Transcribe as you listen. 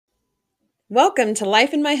Welcome to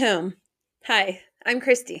Life in My Home. Hi, I'm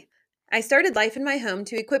Christy. I started Life in My Home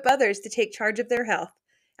to equip others to take charge of their health.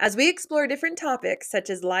 As we explore different topics such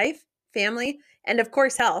as life, family, and of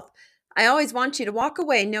course health, I always want you to walk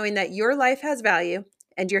away knowing that your life has value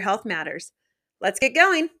and your health matters. Let's get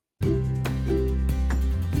going.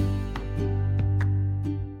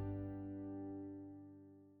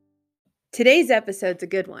 Today's episode's a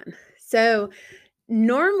good one.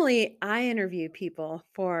 Normally I interview people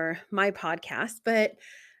for my podcast, but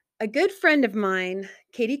a good friend of mine,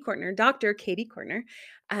 Catie Cortner, Dr. Catie Cortner,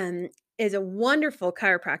 um, is a wonderful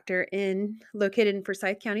chiropractor located in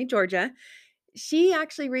Forsyth County, Georgia. She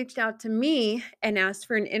actually reached out to me and asked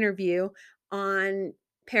for an interview on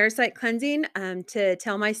Parasite Cleansing to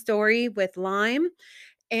tell my story with Lyme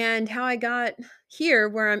and how I got here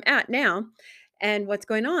where I'm at now and what's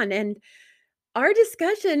going on. And our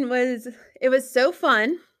discussion was so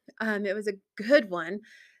fun. It was a good one.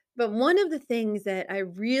 But one of the things that I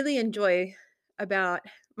really enjoy about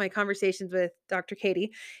my conversations with Dr.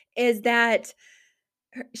 Catie is that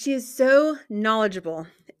she is so knowledgeable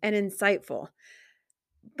and insightful.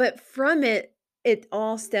 But from it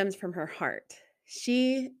all stems from her heart.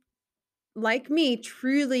 She, like me,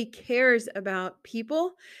 truly cares about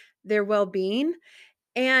people, their well-being,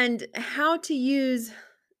 and how to use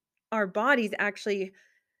our bodies actually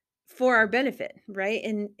for our benefit, right?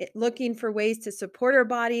 And looking for ways to support our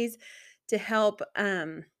bodies to help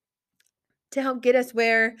get us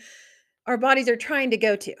where our bodies are trying to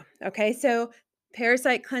go to. Okay, so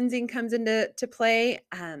parasite cleansing comes into play,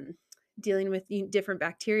 dealing with different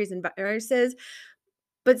bacteria and viruses.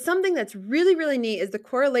 But something that's really, really neat is the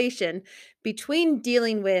correlation between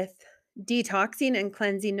dealing with detoxing and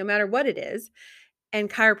cleansing, no matter what it is, and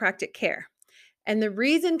chiropractic care. And the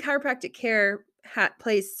reason chiropractic care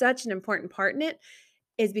plays such an important part in it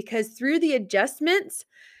is because through the adjustments,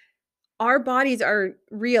 our bodies are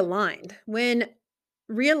realigned. When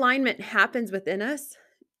realignment happens within us,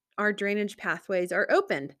 our drainage pathways are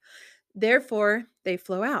opened. Therefore, they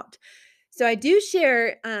flow out. So I do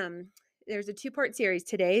share, there's a 2-part series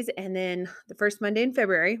today's, and then the first Monday in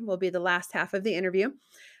February will be the last half of the interview.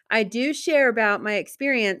 I do share about my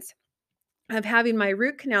experience of having my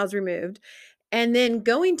root canals removed and then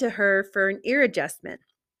going to her for an ear adjustment.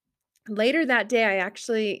 Later that day, I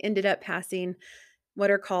actually ended up passing what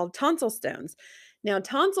are called tonsil stones. Now,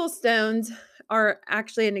 tonsil stones are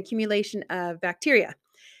actually an accumulation of bacteria.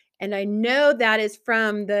 And I know that is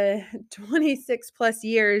from the 26 plus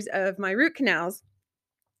years of my root canals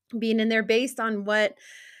being in there based on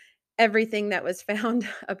everything that was found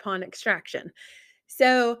upon extraction.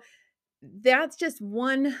 So that's just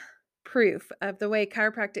one proof of the way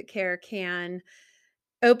chiropractic care can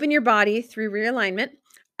open your body through realignment,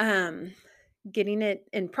 getting it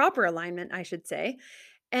in proper alignment, I should say,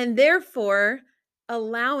 and therefore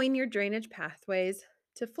allowing your drainage pathways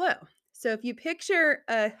to flow. So if you picture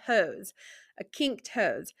a hose, a kinked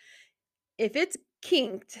hose, if it's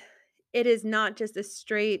kinked, it is not just a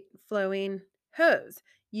straight flowing hose.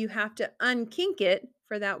 You have to unkink it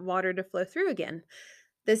for that water to flow through again.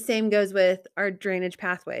 The same goes with our drainage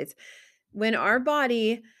pathways. When our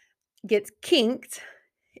body gets kinked,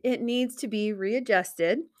 it needs to be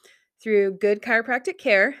readjusted through good chiropractic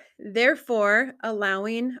care, therefore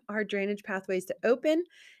allowing our drainage pathways to open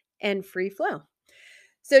and free flow.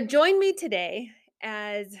 So join me today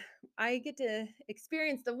as I get to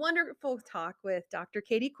experience the wonderful talk with Dr.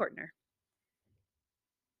 Catie Cortner.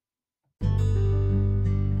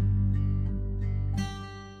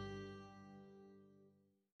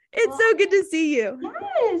 It's so good to see you.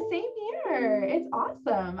 Yes, same here. It's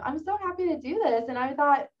awesome. I'm so happy to do this. And I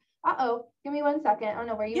thought, give me 1 second. I don't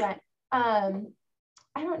know where you went. I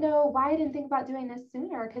don't know why I didn't think about doing this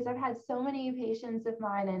sooner, because I've had so many patients of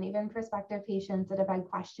mine and even prospective patients that have had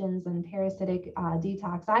questions on parasitic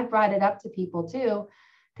detox. I've brought it up to people too,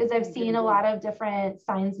 because I've seen a lot of different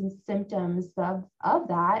signs and symptoms of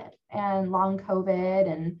that and long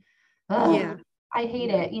COVID and I hate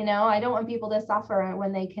it. I don't want people to suffer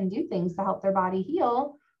when they can do things to help their body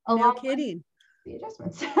heal. No kidding. The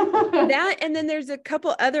adjustments. That, and then there's a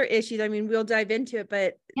couple other issues. I mean, we'll dive into it,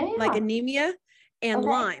 but like anemia and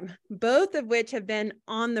Lyme, both of which have been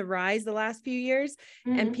on the rise the last few years,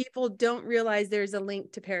 and people don't realize there's a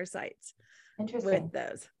link to parasites with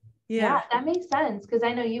those. Yeah, that makes sense, because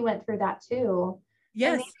I know you went through that too.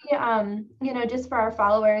 Yes. And maybe, just for our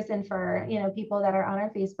followers and for, people that are on our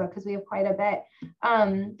Facebook, because we have quite a bit,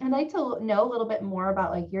 I'd like to know a little bit more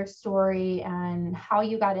about like your story and how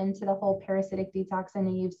you got into the whole parasitic detox. I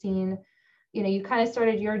know you've seen, you kind of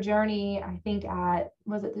started your journey, I think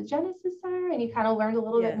was it the Genesis Center? And you kind of learned a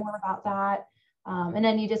little bit more about that. And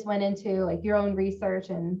then you just went into like your own research,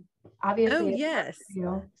 and Oh, obviously it worked yes. for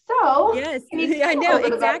you. So Yes. can you I talk a know little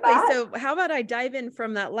bit about exactly. that? So how about I dive in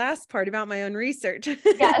from that last part about my own research?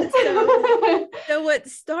 Yes. So, so what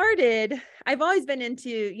started, I've always been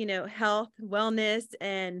into, health, wellness,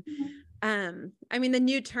 and I mean, the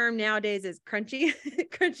new term nowadays is crunchy,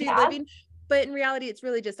 crunchy Yeah. living. But in reality, it's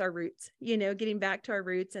really just our roots, getting back to our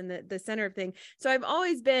roots and the center of thing. So I've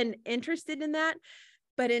always been interested in that.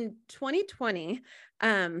 But in 2020,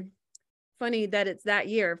 funny that it's that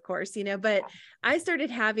year, of course, but I started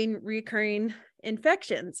having recurring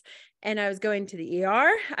infections, and I was going to the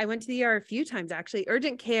ER. I went to the ER a few times, actually,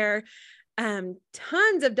 urgent care,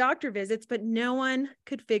 tons of doctor visits, but no one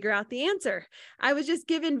could figure out the answer. I was just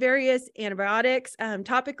given various antibiotics,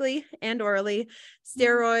 topically and orally,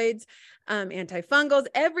 steroids, antifungals,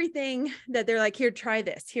 everything that they're like, here, try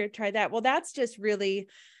this, here, try that. Well, that's just really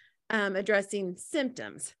addressing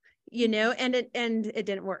symptoms, and it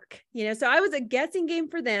didn't work, so I was a guessing game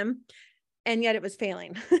for them, and yet it was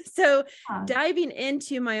failing. So diving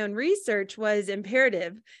into my own research was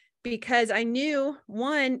imperative, because I knew,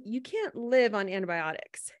 one, you can't live on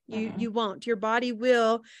antibiotics. You won't. Your body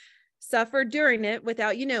will suffer during it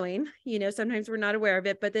without you knowing. Sometimes we're not aware of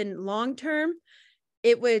it, but then long term,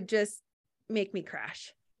 it would just make me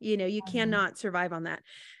crash. You cannot survive on that.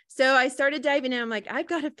 So I started diving in. I'm like, I've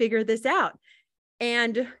got to figure this out.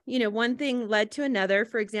 And, one thing led to another.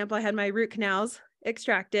 For example, I had my root canals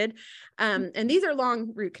extracted. And these are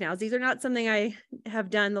long root canals. These are not something I have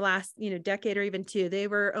done the last, decade or even two. They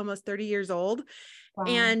were almost 30 years old. Wow.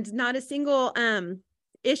 And not a single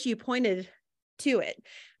issue pointed to it.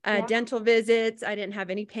 Yeah. Dental visits, I didn't have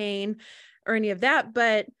any pain or any of that.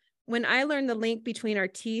 But when I learned the link between our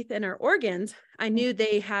teeth and our organs, I knew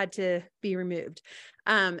they had to be removed.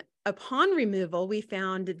 Upon removal, we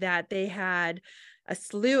found that they had a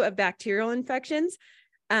slew of bacterial infections,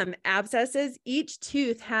 abscesses. Each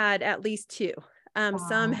tooth had at least two.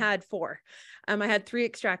 Some had four. I had 3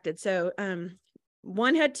 extracted. So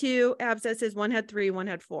one had 2 abscesses, one had 3, one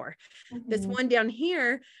had 4. This one down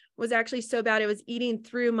here was actually so bad, it was eating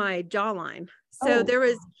through my jawline. So there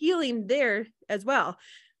was healing there as well.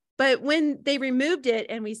 But when they removed it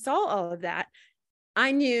and we saw all of that,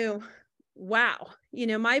 I knew, wow,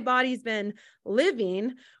 my body's been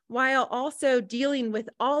living while also dealing with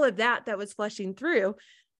all of that was flushing through.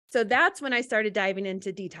 So that's when I started diving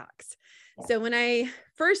into detox. So when I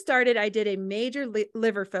first started, I did a major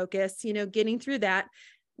liver focus, getting through that.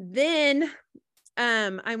 Then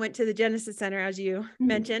I went to the Genesis Center, as you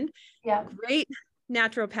mentioned. Yeah. Great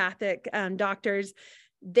naturopathic doctors.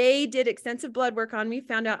 They did extensive blood work on me,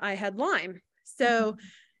 found out I had Lyme. So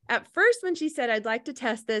at first, when she said, I'd like to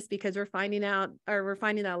test this because we're finding that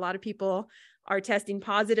a lot of people are testing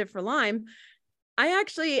positive for Lyme, I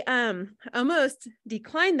actually almost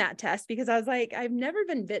declined that test, because I was like, I've never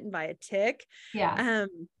been bitten by a tick. Yeah.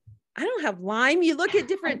 I don't have Lyme. You look at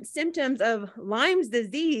different symptoms of Lyme's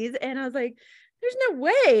disease, and I was like, there's no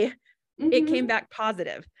way. It came back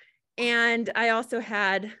positive. And I also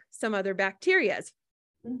had some other bacterias.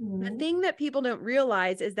 The thing that people don't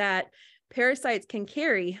realize is that parasites can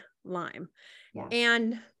carry Lyme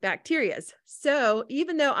and bacterias. So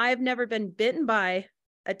even though I've never been bitten by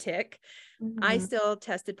a tick, I still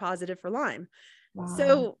tested positive for Lyme.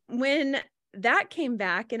 So when that came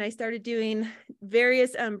back and I started doing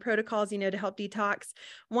various protocols, to help detox.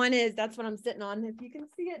 One is, that's what I'm sitting on. If you can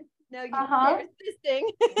see it. No, there's this thing.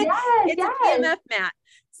 It's a PMF mat.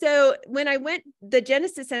 So when I went, the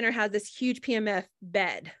Genesis Center has this huge PMF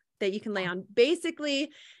bed that you can lay on. Basically,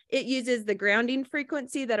 it uses the grounding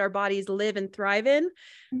frequency that our bodies live and thrive in.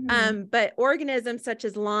 But organisms such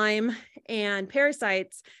as Lyme and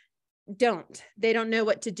parasites they don't know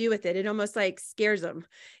what to do with it. It almost like scares them.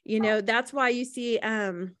 That's why you see,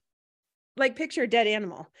 like, picture a dead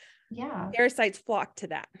animal. Parasites flock to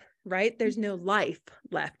that, right? There's no life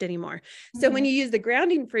left anymore. So when you use the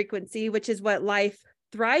grounding frequency, which is what life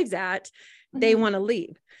thrives at, they want to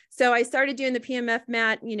leave. So I started doing the PMF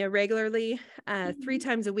mat, regularly, 3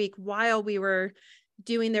 times a week while we were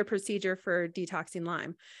doing their procedure for detoxing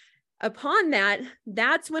Lyme. Upon that,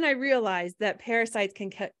 that's when I realized that parasites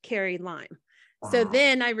can carry Lyme. So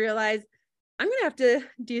then I realized I'm going to have to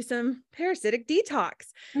do some parasitic detox.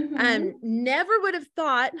 Never would have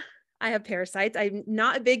thought I have parasites. I'm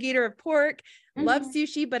not a big eater of pork, love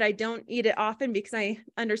sushi, but I don't eat it often because I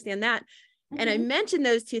understand that. And I mentioned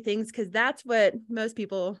those 2 things because that's what most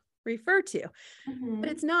people refer to, but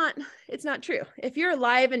it's not true. If you're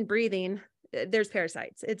alive and breathing, there's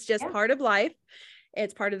parasites. It's just part of life.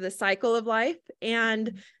 It's part of the cycle of life,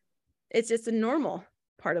 and it's just a normal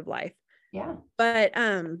part of life. But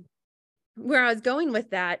where I was going with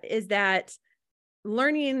that is that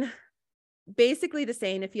learning basically the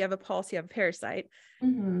saying, if you have a pulse, you have a parasite.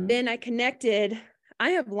 Mm-hmm. Then I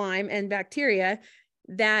have Lyme and bacteria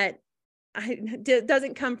that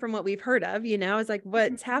doesn't come from what we've heard of, I was like,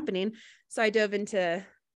 what's Mm-hmm. happening? So I dove into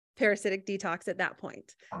parasitic detox at that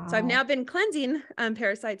point. So I've Wow. now been cleansing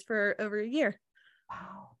parasites for over a year.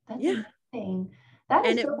 Wow. That's Yeah. amazing. That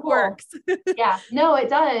And is it so cool. works. Yeah, no, it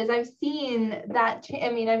does. I've seen that. I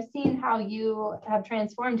mean, I've seen how you have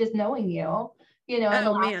transformed just knowing you, in the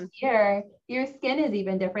Oh last man. year. Your skin is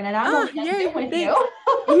even different, and I'm Oh, only at yay. gym with you,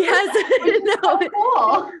 Thanks. Yes. which is No. so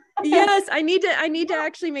cool. Yes, I need to Yeah,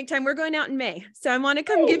 actually make time. We're going out in May. So I want to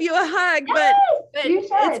come give nice. you a hug, but Yes, but you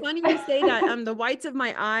it's should. funny you say that. The whites of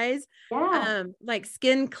my eyes, Yeah. like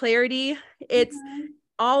skin clarity, it's Mhm.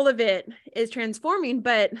 all of it is transforming,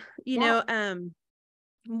 but Yeah.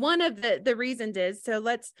 one of the reasons is, so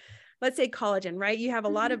let's say collagen, right? You have a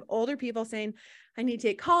lot Mhm. of older people saying, I need to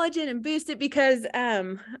take collagen and boost it because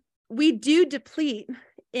we do deplete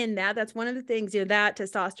in that. That's one of the things, that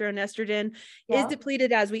testosterone, estrogen is Yeah.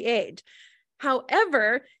 depleted as we age.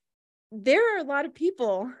 However, there are a lot of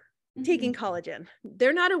people taking Mhm. collagen.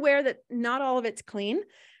 They're not aware that not all of it's clean. Yeah.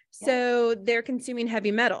 So they're consuming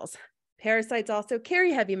heavy metals. Parasites also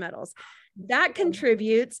carry heavy metals. That True.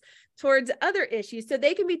 contributes towards other issues. So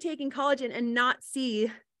they can be taking collagen and not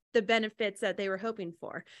see the benefits that they were hoping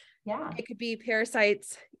for. Yeah. It could be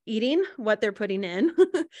parasites eating what they're putting in.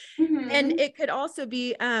 And Mhm. it could also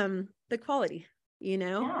be the quality,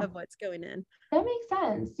 Yeah. of what's going in. That makes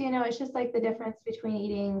sense. It's just like the difference between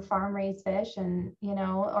eating farm raised fish and,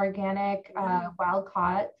 organic, Yeah. wild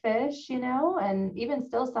caught fish, and even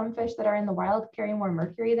still some fish that are in the wild carry more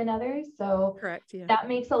mercury than others. So Correct. Yeah. that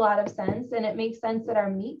makes a lot of sense. And it makes sense that our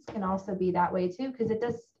meats can also be that way too, because it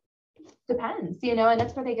just depends, and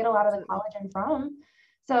that's where they get a lot of the Absolutely. collagen from.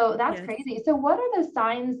 So that's Yes. crazy. So what are the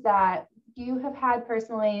signs that you have had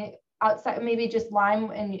personally outside, maybe just Lyme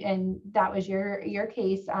and that was your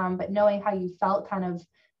case, but knowing how you felt kind of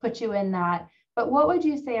put you in that. But what would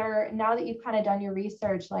you say are, now that you've kind of done your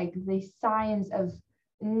research, like the signs of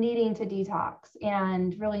needing to detox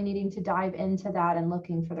and really needing to dive into that and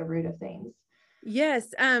looking for the root of things?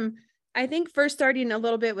 Yes. I think first starting a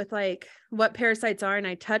little bit with like what parasites are, and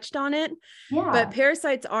I touched on it, but Yeah.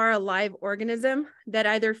 parasites are a live organism that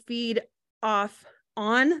either feed off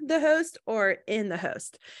on the host or in the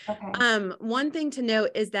host. Okay. One thing to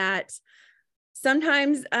note is that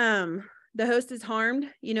sometimes the host is harmed,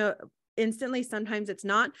 instantly, sometimes it's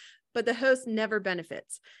not, but the host never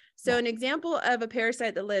benefits. So Yeah. an example of a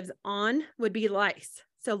parasite that lives on would be lice.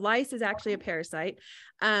 So lice is actually a parasite.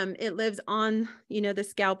 It lives on, the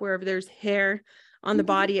scalp, wherever there's hair on the Mhm.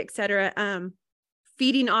 body, etc.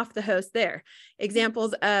 Feeding off the host there.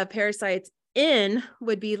 Examples of parasites in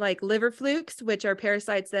would be like liver flukes, which are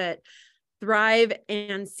parasites that thrive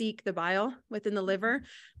and seek the bile within the liver.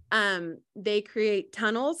 They create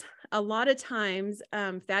tunnels. A lot of times,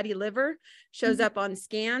 fatty liver shows Mhm. up on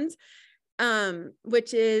scans,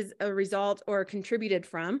 which is a result or contributed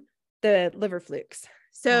from the liver flukes. Wow.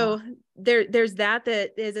 So there's that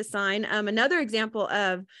is a sign. Another example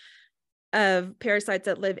of parasites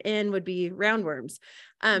that live in would be roundworms.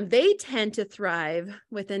 They tend to thrive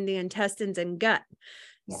within the intestines and gut.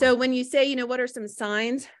 Yeah. So when you say, what are some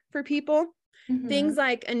signs for people? Mhm. Things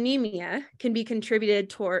like anemia can be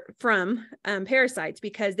contributed from parasites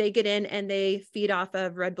because they get in and they feed off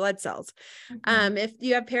of red blood cells. Mhm. If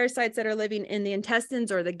you have parasites that are living in the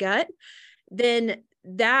intestines or the gut, then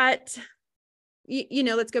that,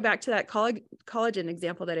 let's go back to that collagen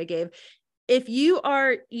example that I gave. If you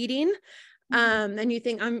are eating Mhm. and you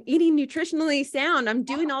think, I'm eating nutritionally sound, I'm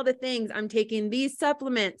doing all the things, I'm taking these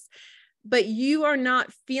supplements, but you are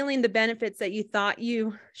not feeling the benefits that you thought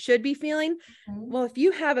you should be feeling. Mhm. Well, if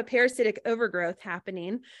you have a parasitic overgrowth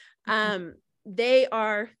happening, Mhm. they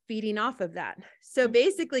are feeding off of that. So Mhm.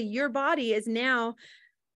 basically your body is now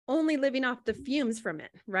only living off the fumes from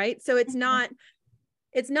it, right? So Mhm.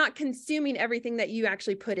 it's not consuming everything that you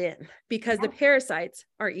actually put in because the Yeah. parasites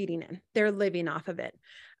are eating it. They're living off of it.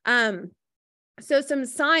 So some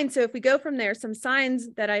signs, so if we go from there, some signs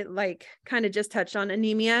that I like kind of just touched on: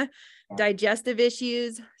 anemia, Yeah. digestive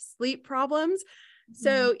issues, sleep problems. Mhm.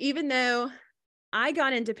 So even though I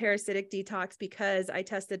got into parasitic detox because I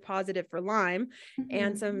tested positive for Lyme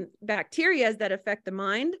and Mhm. some bacteria that affect the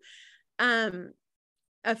mind, um,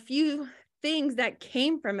 a few things that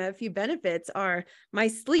came from it, a few benefits are my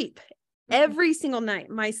sleep. Mhm. Every single night,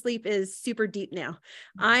 my sleep is super deep now.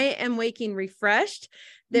 I Wow. am waking refreshed.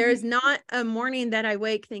 There is Mhm. not a morning that I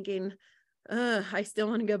wake thinking, I still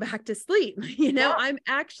want to go back to sleep. Yeah. I'm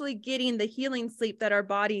actually getting the healing sleep that our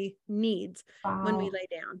body needs when we Wow. lay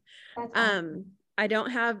down. That's Um, awesome. I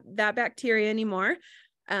don't have that bacteria anymore.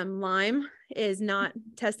 Lyme is not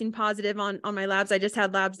testing positive on my labs. I just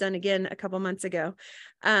had labs done again a couple months ago.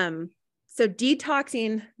 So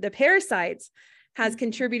detoxing the parasites has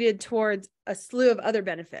contributed towards a slew of other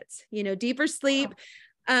benefits, deeper sleep.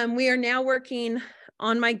 We are now working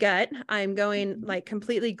on my gut. I'm going like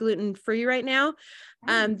completely gluten free right now.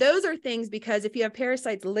 Nice. Those are things because if you have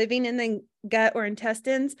parasites living in the gut or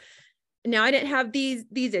intestines, now I didn't have these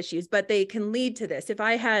issues, but they can lead to this. If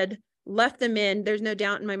I had left them in, there's no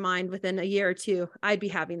doubt in my mind within a year or two, I'd be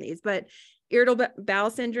having these. But irritable bowel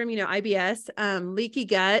syndrome, IBS, leaky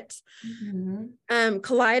gut, Mhm.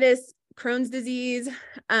 colitis, Crohn's disease,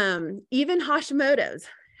 even Hashimoto's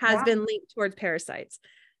has Yeah. been linked towards parasites.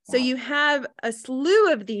 So Yeah. you have a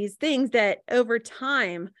slew of these things that over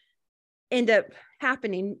time end up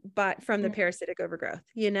happening, but from the Mhm. parasitic overgrowth,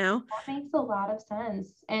 That makes a lot of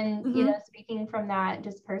sense. And, Mm-hmm. speaking from that,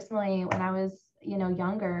 just personally, when I was,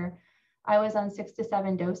 younger, I was on 6 to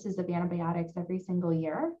 7 doses of antibiotics every single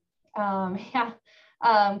year. Yeah.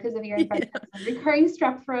 Because of ear Yeah. infections and recurring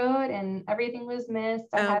strep throat, and everything was missed.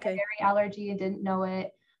 I Oh, had a okay. dairy allergy and didn't know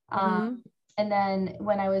it. Um, Mm-hmm. and then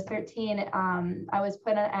when I was 13, I was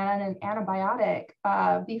put on an antibiotic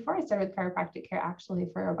before I started with chiropractic care, actually,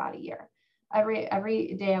 for about a year.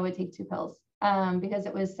 Every day I would take 2 pills because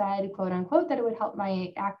it was said, quote unquote, that it would help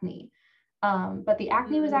my acne. But the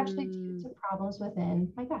acne was actually due Mm. to problems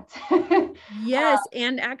within my gut. Yes,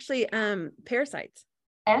 and actually, parasites.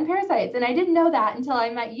 And parasites. And I didn't know that until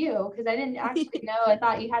I met you, because I didn't actually know. I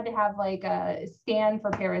thought you had to have like a scan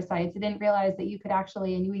for parasites. I didn't realize that you could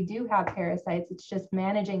actually, and we do have parasites. It's just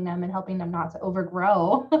managing them and helping them not to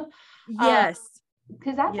overgrow. Yes.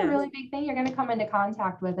 Because that's a Yes. really big thing. You're going to come into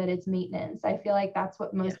contact with it. It's maintenance. I feel like that's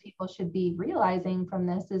what Yeah. most people should be realizing from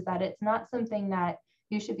this, is that it's not something that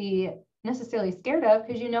you should be necessarily scared of,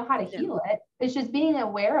 because you know how to No. heal it. It's just being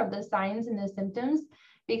aware of the signs and the symptoms,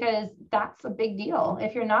 because that's a big deal.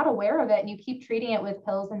 If you're not aware of it and you keep treating it with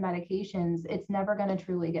pills and medications, it's never going to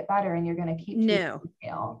truly get better, and you're going to keep treating No. it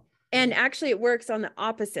fail. And actually, it works on the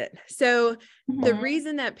opposite. So, the Mhm.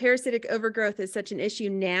 reason that parasitic overgrowth is such an issue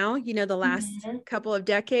now, the last Mhm. couple of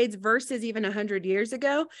decades versus even 100 years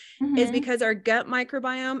ago, is Mhm. because our gut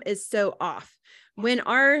microbiome is so off. When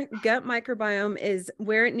our gut microbiome is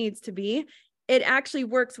where it needs to be, it actually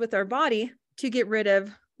works with our body to get rid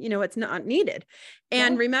of, what's not needed. Yeah.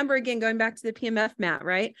 And remember, again, going back to the PMF mat,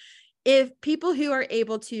 right? If people who are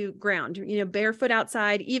able to ground, barefoot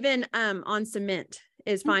outside, even on cement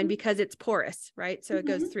is fine Mhm. because it's porous, right? So it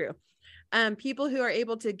goes Mhm. through. People who are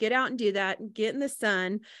able to get out and do that, get in the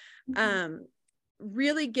sun, Mhm. um,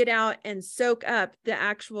 really get out and soak up the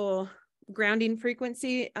actual grounding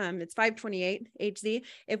frequency. It's 528 Hz.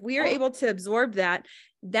 If we are Yeah. able to absorb that,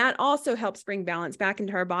 that also helps bring balance back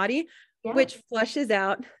into our body, Yeah. which flushes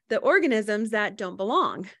out the organisms that don't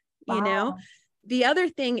belong, Wow. The other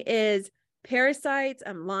thing is parasites,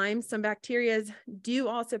 Lyme, some bacteria do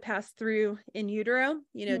also pass through in utero,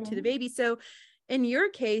 to the Mhm. baby. So in your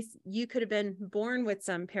case, you could have been born with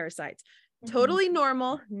some parasites. Mhm. Totally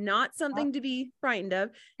normal, not Yep. something to be frightened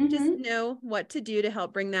of. Just Mhm. know what to do to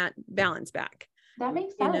help bring that balance back, That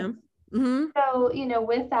makes you sense. know? Mm-hmm. So,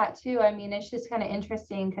 with that too, I mean, it's just kind of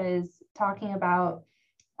interesting, because talking about,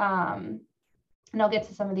 and I'll get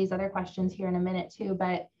to some of these other questions here in a minute too,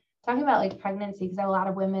 but talking about like pregnancy, because I have a lot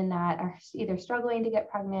of women that are either struggling to get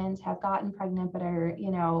pregnant, have gotten pregnant, but are,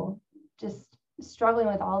 just struggling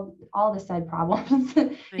with all the said problems. I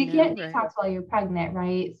You know, can't right? detox while you're pregnant,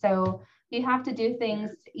 right? So you have to do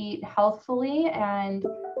things to eat healthfully. And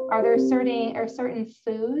are there certain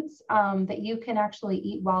foods that you can actually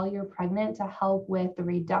eat while you're pregnant to help with the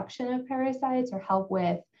reduction of parasites, or help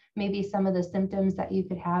with maybe some of the symptoms that you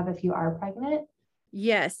could have if you are pregnant?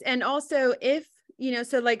 Yes. And also if,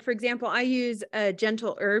 so like, for example, I use a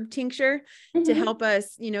gentle herb tincture to Mhm. help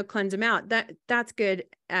us, cleanse them out. That's good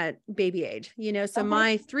at baby age, so Okay.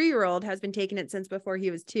 my 3-year-old has been taking it since before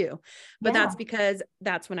he was 2, but Yeah. that's because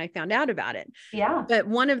that's when I found out about it. Yeah. But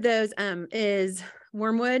one of those, is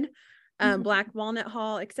wormwood, Mhm. black walnut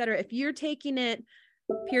hull, etc. If you're taking it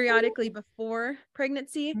periodically before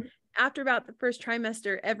pregnancy, Mhm. after about the first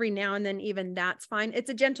trimester, every now and then, even that's fine. It's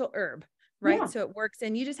a gentle herb, right? Yeah. So it works,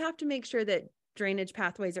 and you just have to make sure that drainage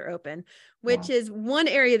pathways are open, Yeah. which is one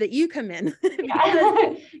area that you come in because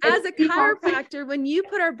Yeah. as It's a detox. chiropractor, when you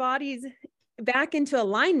put our bodies back into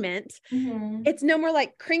alignment, Mhm. it's no more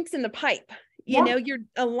like crinks in the pipe. Yeah. Your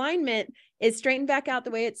alignment is straightened back out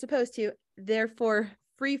the way it's supposed to, therefore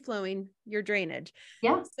free flowing your drainage.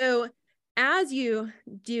 Yeah. So as you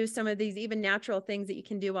do some of these even natural things that you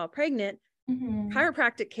can do while pregnant,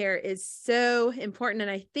 chiropractic care is so important.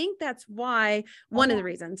 And I think that's why, one of the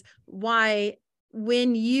reasons why,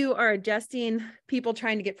 when you are adjusting people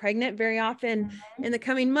trying to get pregnant, very often in the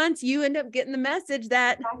coming months, you end up getting the message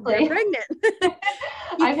that they're pregnant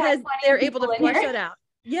I've had because plenty they're of able people to in flush here. that out.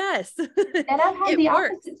 Yes. And I've had It the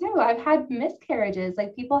works. opposite too. I've had miscarriages,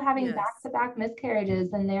 like people having Yes. back-to-back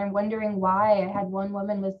miscarriages, and they're wondering why. I had one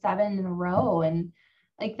woman with 7 in a row, and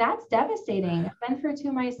like that's devastating. I've been through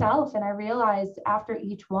 2 myself, and I realized after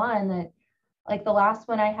each one that like the last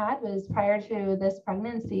one I had was prior to this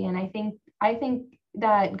pregnancy. And I think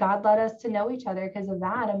that God led us to know each other because of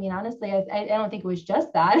that. I mean, honestly, I don't think it was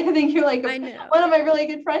just that. I think you're like I know. one of my really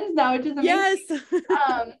good friends now, which is amazing.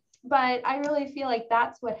 Yes. But I really feel like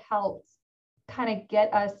that's what helped kind of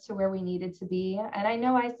get us to where we needed to be. And I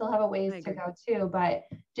know I still have a ways to go too, but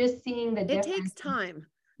just seeing the It difference. takes time.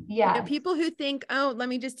 Yeah. People who think, oh, let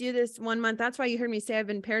me just do this 1 month. That's why you heard me say I've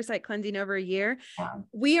been parasite cleansing over a year. Yeah.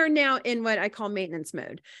 We are now in what I call maintenance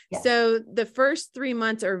mode. Yes. So the first 3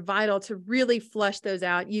 months are vital to really flush those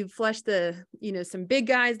out. You flush some big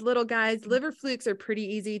guys, little guys. Liver flukes are pretty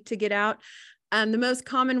easy to get out. The most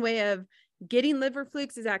common way of getting liver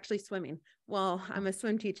flukes is actually swimming. Well, I'm a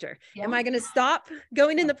swim teacher. Yeah. Am I going to stop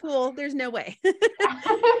going in the pool? There's no way,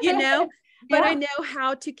 but I know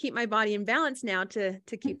how to keep my body in balance now to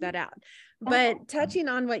keep that out. But touching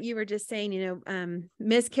on what you were just saying,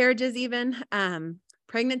 miscarriages, even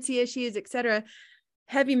pregnancy issues, etc.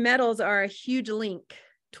 Heavy metals are a huge link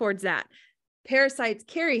towards that. Parasites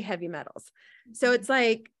carry heavy metals. So it's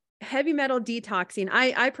like heavy metal detoxing.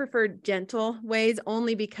 I prefer gentle ways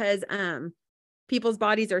only because people's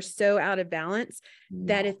bodies are so out of balance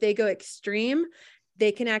that if they go extreme,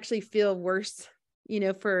 they can actually feel worse,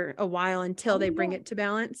 for a while until they bring it to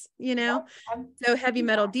balance, So heavy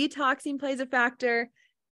metal detoxing plays a factor.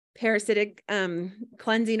 Parasitic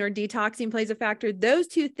cleansing or detoxing plays a factor. Those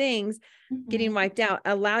two things getting wiped out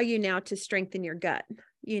allow you now to strengthen your gut,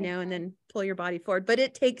 and then pull your body forward. But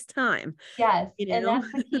it takes time. Yes. And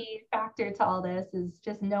that's the key factor to all this is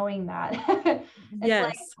just knowing that.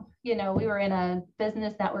 It's like, we were in a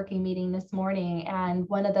business networking meeting this morning, and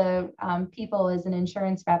one of the people is an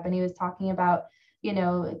insurance rep, and he was talking about,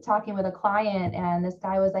 talking with a client, and this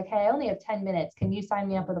guy was like, hey, I only have 10 minutes. Can you sign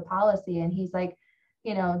me up with a policy? And he's like,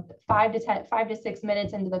 5 to 6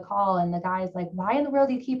 minutes into the call. And the guy's like, why in the world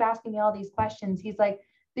do you keep asking me all these questions? He's like,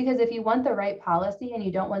 because if you want the right policy and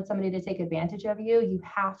you don't want somebody to take advantage of you, you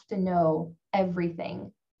have to know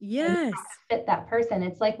everything. Yes. Fit that person.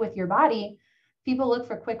 It's like with your body, people look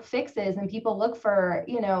for quick fixes and people look for,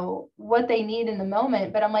 what they need in the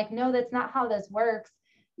moment. But I'm like, no, that's not how this works.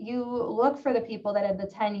 You look for the people that have the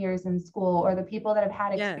 10 years in school or the people that have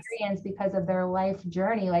had experience because of their life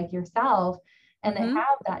journey, like yourself, and they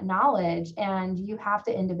have that knowledge, and you have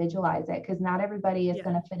to individualize it because not everybody is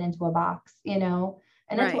going to fit into a box, And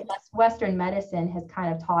that's what Western medicine has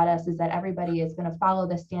kind of taught us, is that everybody is going to follow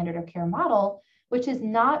the standard of care model, which is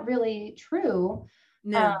not really true.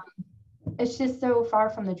 No. It's just so far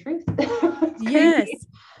from the truth. Yes.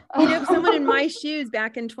 Someone in my shoes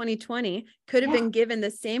back in 2020 could have been given the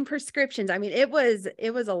same prescriptions. I mean, it was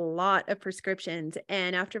a lot of prescriptions.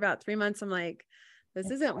 And after about 3 months, I'm like, this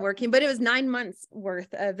isn't working. But it was 9 months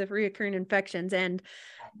worth of the recurring infections. And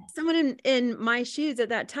someone in my shoes at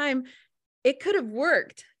that time, it could have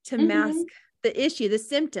worked to mask the issue, the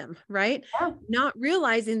symptom, right? Yeah. Not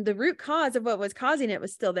realizing the root cause of what was causing it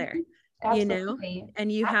was still there,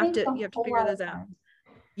 and you have to figure those out.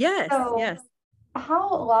 Yes. So, yes. How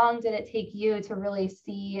long did it take you to really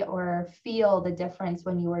see or feel the difference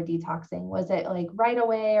when you were detoxing? Was it like right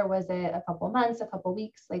away, or was it a couple months, a couple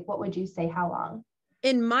weeks? Like, what would you say? How long?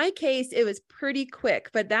 In my case, it was pretty quick,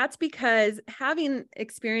 but that's because having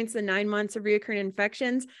experienced the 9 months of recurring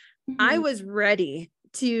infections, I was ready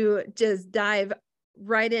to just dive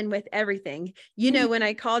right in with everything. When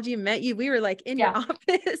I called you, met you, we were like in your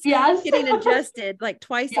office, getting adjusted like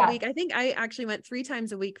twice a week. I think I actually went 3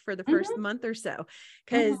 times a week for the first month or so,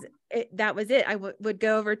 because that was it. I would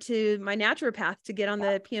go over to my naturopath to get on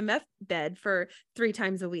the PMF bed for 3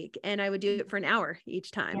 times a week. And I would do it for an hour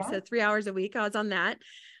each time. So 3 hours a week, I was on that.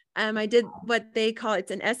 I did what they call,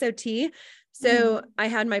 it's an SOT. So I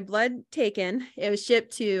had my blood taken. It was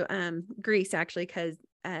shipped to Greece, actually, because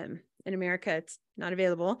in America, it's not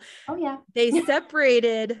available. Oh, yeah. They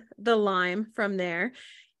separated the Lyme from there.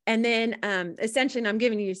 And then essentially, and I'm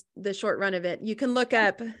giving you the short run of it, you can look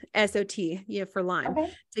up SOT, for Lyme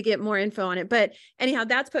to get more info on it. But anyhow,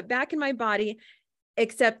 that's put back in my body,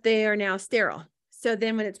 except they are now sterile. So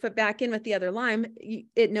then when it's put back in with the other lime,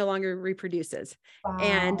 it no longer reproduces.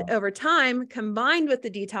 And Wow. over time, combined with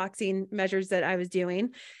the detoxing measures that I was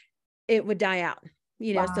doing, it would die out,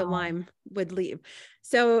 so Wow. Lyme would leave.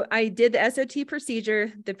 So I did the SOT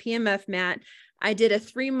procedure, the PMF mat. I did a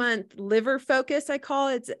 3-month liver focus, I call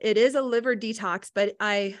it. It is a liver detox, but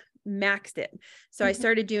I maxed it. So I Mhm.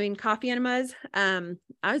 started doing coffee enemas. I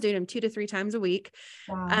was doing them 2 to 3 times a week.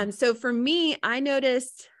 Wow. So for me, I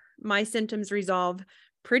noticed my symptoms resolve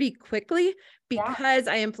pretty quickly Yeah. because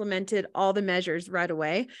I implemented all the measures right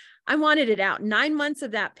away. I wanted it out. 9 months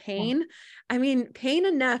of that Yeah. pain. I mean, pain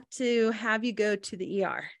enough to have you go to the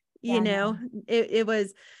ER. Yeah. No. It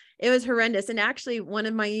was horrendous. And actually one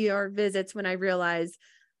of my ER visits, when I realized,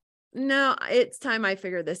 no, it's time I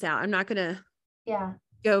figure this out. I'm not going to Yeah.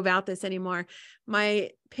 go about this anymore.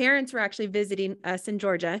 My parents were actually visiting us in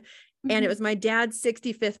Georgia, and it Mhm. was my dad's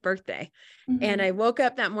 65th birthday. And Mhm. I woke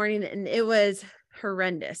up that morning and it was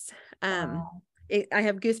horrendous. Um, Wow. I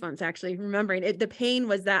have goosebumps actually remembering it. The pain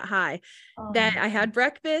was that high Oh that my I God. had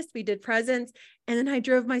breakfast, we did presents, and then I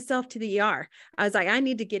drove myself to the ER. I was like, I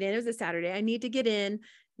need to get in. It was a Saturday. I need to get in,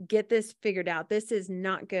 get this figured out. This is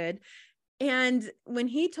not good. And when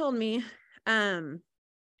he told me,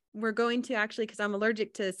 we're going to actually, because I'm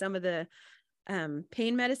allergic to some of the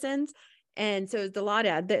pain medicines. And so the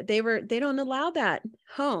Laudad that they don't allow that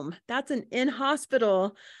home. That's an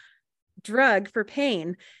in-hospital drug for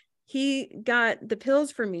pain. He got the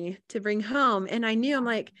pills for me to bring home. And I knew, I'm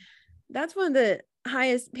like, that's one of the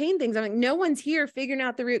highest pain things. I'm like, no one's here figuring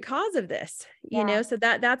out the root cause of this, Yeah. so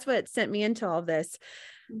that's what sent me into all of this.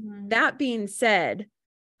 Mhm. That being said,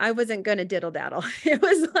 I wasn't going to diddle daddle. It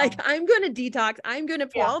was like, Yeah. I'm going to detox. I'm going to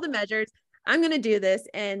pull Yeah. all the measures. I'm going to do this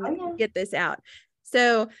and Oh yeah. get this out.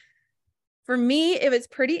 So for me, it was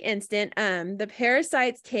pretty instant. The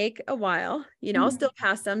parasites take a while, I'll Mhm. still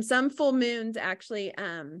pass them. Some full moons actually,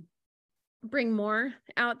 bring more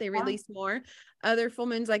out. They Yeah. release more. Other full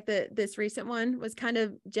moons, like this recent one, was kind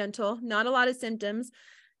of gentle, not a lot of symptoms.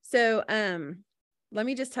 So, let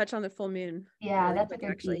me just touch on the full moon Yeah. really That's a quick,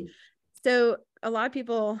 good actually. piece. So a lot of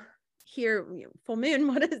people hear full moon.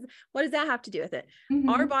 What does that have to do with it?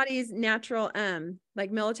 Our Mhm. body's natural, like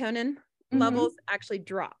melatonin levels Mhm. actually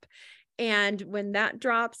drop. And when that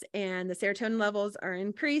drops and the serotonin levels are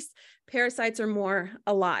increased, parasites are more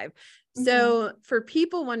alive. Mhm. So for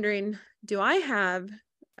people wondering, do I have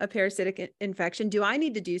a parasitic infection? Do I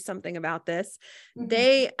need to do something about this? Mhm.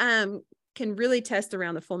 They can really test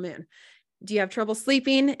around the full moon. Do you have trouble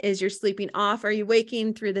sleeping? Is your sleeping off? Are you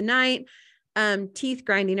waking through the night? Teeth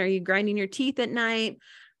grinding. Are you grinding your teeth at night?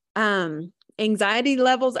 Anxiety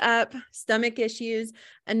levels up, stomach issues.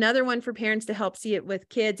 Another one for parents to help see it with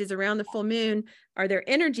kids is around the full moon. Are their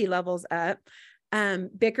energy levels up?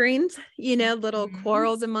 Bickerings, little Mhm.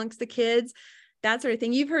 quarrels amongst the kids, that sort of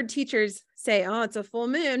thing. You've heard teachers say, oh, it's a full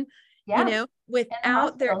moon, Yeah. In the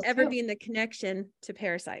without there hospitals ever too. being the connection to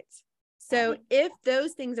parasites. That So makes if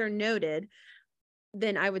those things are noted,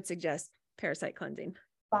 then I would suggest parasite cleansing.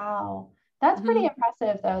 Wow. That's pretty Mhm.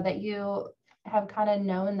 impressive though that you have kind of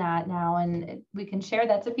known that now and we can share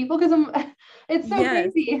that to people because I'm it's so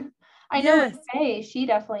Yes. crazy. I know with Yes. Faye, she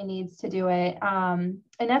definitely needs to do it. And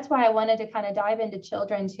that's why I wanted to kind of dive into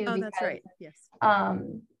children too, Oh, that's because right. Yes.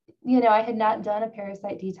 um, I had not done a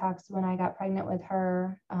parasite detox when I got pregnant with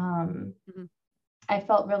her. Mhm. I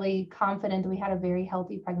felt really confident. We had a very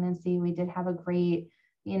healthy pregnancy. We did have a great,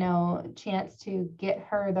 chance to get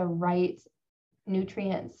her the right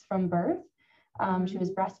nutrients from birth. She Mhm.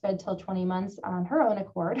 was breastfed till 20 months on her own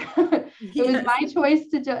accord. It was Yes. my choice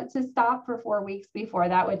to stop for 4 weeks before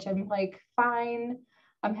that, which I'm like, fine.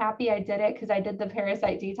 I'm happy I did it because I did the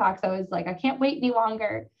parasite detox. I was like, I can't wait any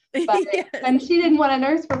longer. But Yes. then she didn't want to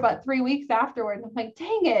nurse for about 3 weeks afterward. I'm like,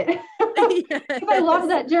 dang it. Because I love Yes.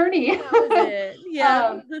 that journey. That was it.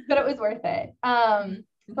 Yeah. But it was worth it. Mhm.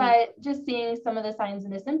 But just seeing some of the signs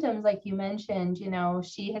and the symptoms, like you mentioned,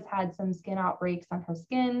 she has had some skin outbreaks on her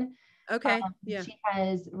skin. Okay. Yeah. She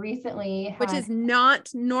has recently Which had, is not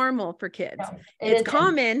normal for kids. no, it It's isn't,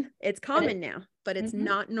 common. It's but it, common now, but it's mhm.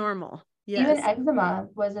 not normal. Even Yes. eczema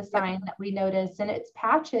was a Yep. sign that we noticed, and it's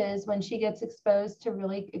patches when she gets exposed to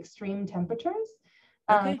really extreme temperatures.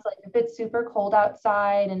 Okay. So like if it's super cold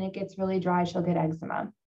outside and it gets really dry, she'll get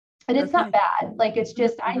eczema. And it's not Okay. bad. Like it's Mhm.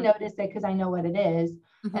 just I Mhm. notice it because I know what it is.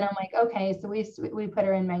 And Mhm. I'm like, okay, so we put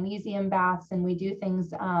her in magnesium baths and we do things,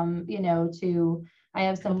 to I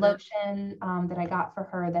have some Help her. lotion that I got for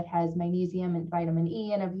her that has magnesium and vitamin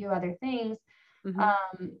E and a few other things. Mhm.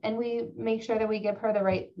 And we make sure that we give her the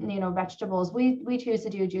right, vegetables. We choose to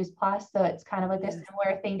do Juice Plus, so it's kind of like a Yes.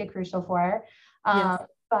 similar thing to Crucial for her. Yes.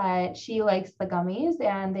 but she likes the gummies,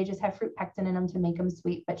 and they just have fruit pectin in them to make them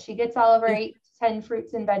sweet. But she gets all of her Yeah. 8 to 10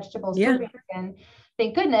 fruits and vegetables per Yeah. week, and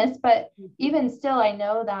thank goodness. But even still, I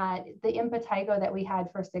know that the impetigo that we had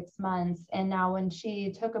for 6 months, and now when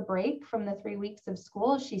she took a break from the 3 weeks of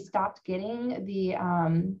school, she stopped getting the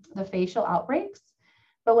facial outbreaks.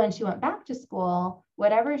 But when she went back to school,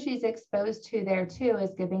 whatever she's exposed to there too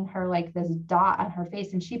is giving her like this dot on her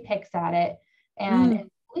face, and she picks at it, and it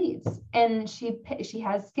bleeds, and she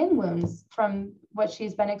has skin wounds from what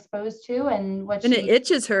she's been exposed to, and what And it she,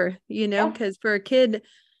 itches her, because for a kid,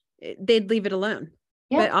 they'd leave it alone.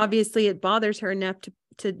 yeah, But obviously it bothers her enough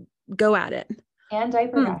to go at it. and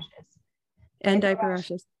diaper rashes. And diaper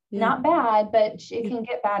rashes. Yeah. Not bad, but it can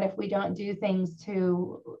get bad if we don't do things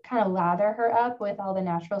to kind of lather her up with all the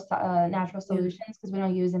natural solutions, because we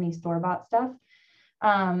don't use any store-bought stuff.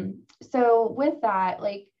 So with that,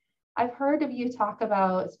 like, I've heard of you talk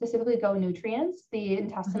about specifically Go Nutrients, the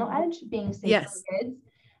intestinal edge being safe for kids.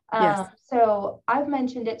 So I've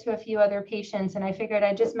mentioned it to a few other patients, and I figured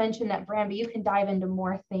I'd just mention that brand, but you can dive into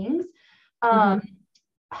more things.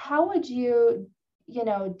 How would you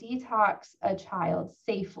detox a child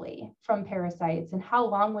safely from parasites, and how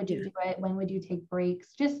long would you do it? When would you take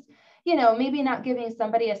breaks? Just, maybe not giving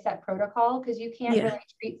somebody a set protocol, because you can't really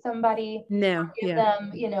treat somebody, give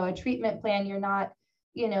them, a treatment plan. You're not,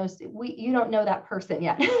 you don't know that person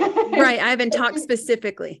yet. Right. I haven't talked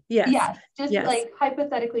specifically. Yes. Just like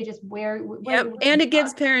hypothetically, just where and it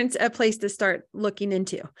gives parents a place to start looking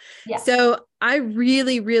into. Yes. So I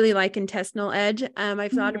really, really like intestinal edge.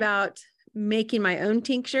 I've thought about making my own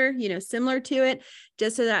tincture, similar to it,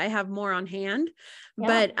 just so that I have more on hand.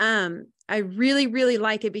 But I really, really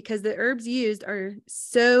like it because the herbs used are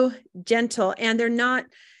so gentle, and they're not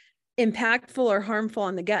impactful or harmful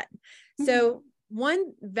on the gut. So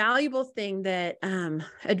one valuable thing that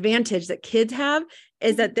advantage that kids have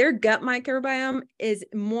is that their gut microbiome is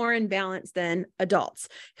more in balance than adults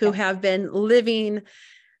who have been living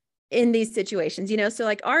in these situations, so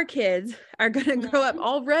like our kids are going to grow up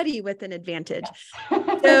already with an advantage.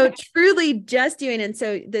 So truly just doing, and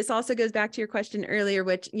so this also goes back to your question earlier,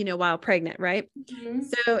 which, while pregnant, right?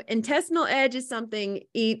 So intestinal edge is something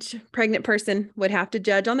each pregnant person would have to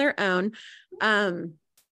judge on their own.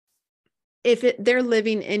 If they're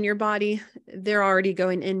living in your body, they're already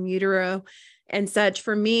going in utero and such.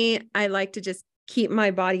 For me, I like to just keep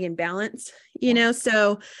my body in balance,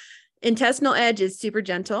 so intestinal edge is super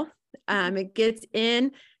gentle. It gets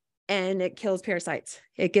in and it kills parasites.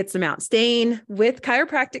 It gets them out. Staying with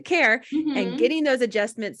chiropractic care and getting those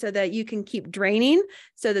adjustments so that you can keep draining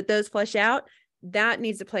so that those flush out, that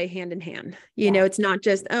needs to play hand in hand. It's not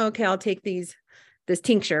just, okay, I'll take this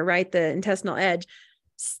tincture, right? The intestinal edge.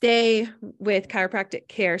 Stay with chiropractic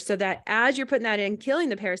care so that as you're putting that in, killing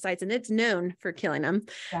the parasites, and it's known for killing them,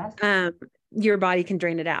 your body can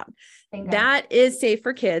drain it out. That is safe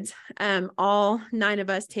for kids. All 9 of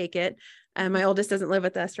us take it. My oldest doesn't live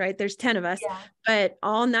with us, right? There's 10 of us, but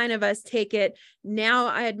all 9 of us take it. Now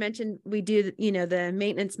I had mentioned we do, the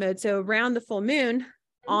maintenance mode. So around the full moon,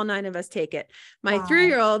 all 9 of us take it. My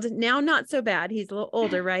 3-year-old, now not so bad. He's a little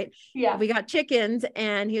older, right? We got chickens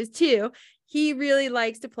and he was 2. He really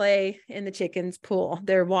likes to play in the chickens' pool,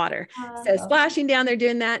 their water. So splashing down there,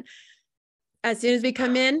 doing that. As soon as we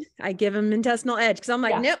come in, I give him intestinal edge, because I'm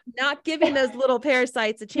like, nope, not giving those little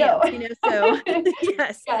parasites a chance, so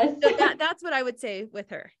yes. So that's what I would say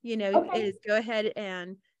with her, is go ahead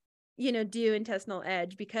and, do intestinal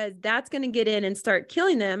edge, because that's going to get in and start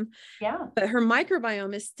killing them. But her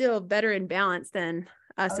microbiome is still better in balance than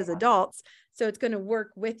us as adults. So it's going to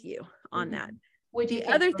work with you on that. The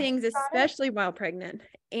other things, especially while pregnant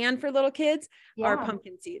and for little kids, are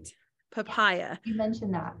pumpkin seeds, papaya. You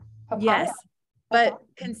mentioned that. Papaya. Yes. But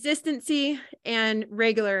consistency and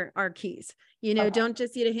regular are keys. Don't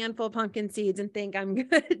just eat a handful of pumpkin seeds and think I'm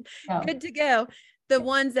good, good to go. The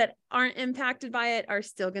ones that aren't impacted by it are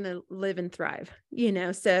still going to live and thrive,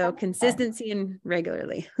 so consistency and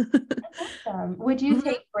regularly. Awesome. Would you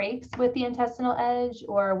take breaks with the intestinal edge,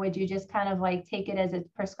 or would you just kind of like take it as it's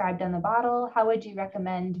prescribed on the bottle? How would you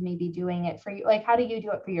recommend maybe doing it for you? Like, how do you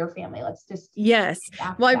do it for your family? Let's just. Yes.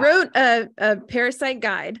 Well, I wrote a parasite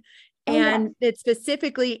guide. And it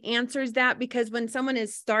specifically answers that, because when someone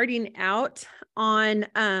is starting out on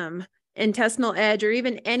intestinal edge or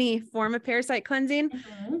even any form of parasite cleansing,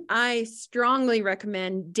 I strongly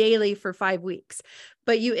recommend daily for 5 weeks.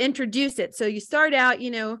 But you introduce it. So you start out,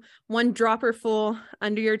 1 dropper full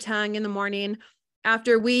under your tongue in the morning.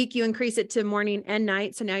 After a week, you increase it to morning and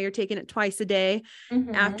night. So now you're taking it twice a day.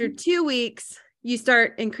 After 2 weeks, you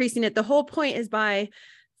start increasing it. The whole point is by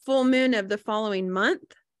full moon of the following month,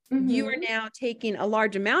 You are Mm-hmm. now taking a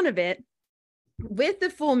large amount of it with the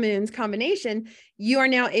full moons combination. You are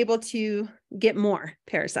now able to get more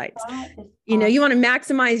parasites. That is You want awesome. to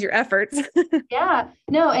maximize your efforts. Yeah,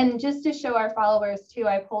 no, and just to show our followers too,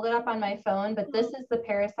 I pulled it up on my phone, but this is the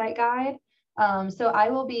parasite guide. So I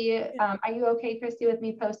will be, are you okay, Christy, with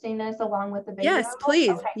me posting this along with the video? Yes,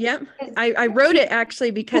 please. Okay. Yep. It's I wrote it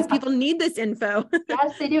actually because people need this info.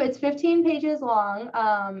 yes, they do. It's 15 pages long.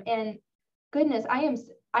 And goodness,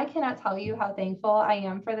 I cannot tell you how thankful I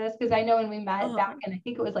am for this because I know when we met back Oh, in, I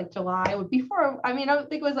think it was like July before, I mean, I don't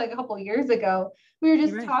think it was like a couple of years ago. We were you're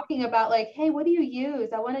just right. talking about like, hey, what do you use?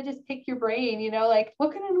 I want to just pick your brain, like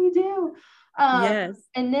what can we do? Yes.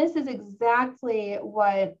 And this is exactly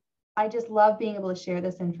what I just love being able to share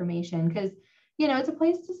this information because, it's a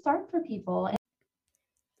place to start for people.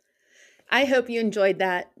 I hope you enjoyed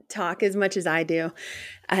that talk as much as I do.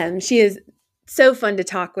 She is so fun to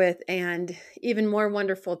talk with and even more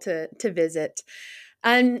wonderful to visit.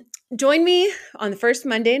 Um, Join me on the first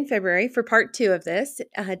Monday in February for part 2 of this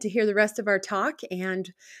to hear the rest of our talk and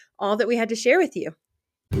all that we had to share with you.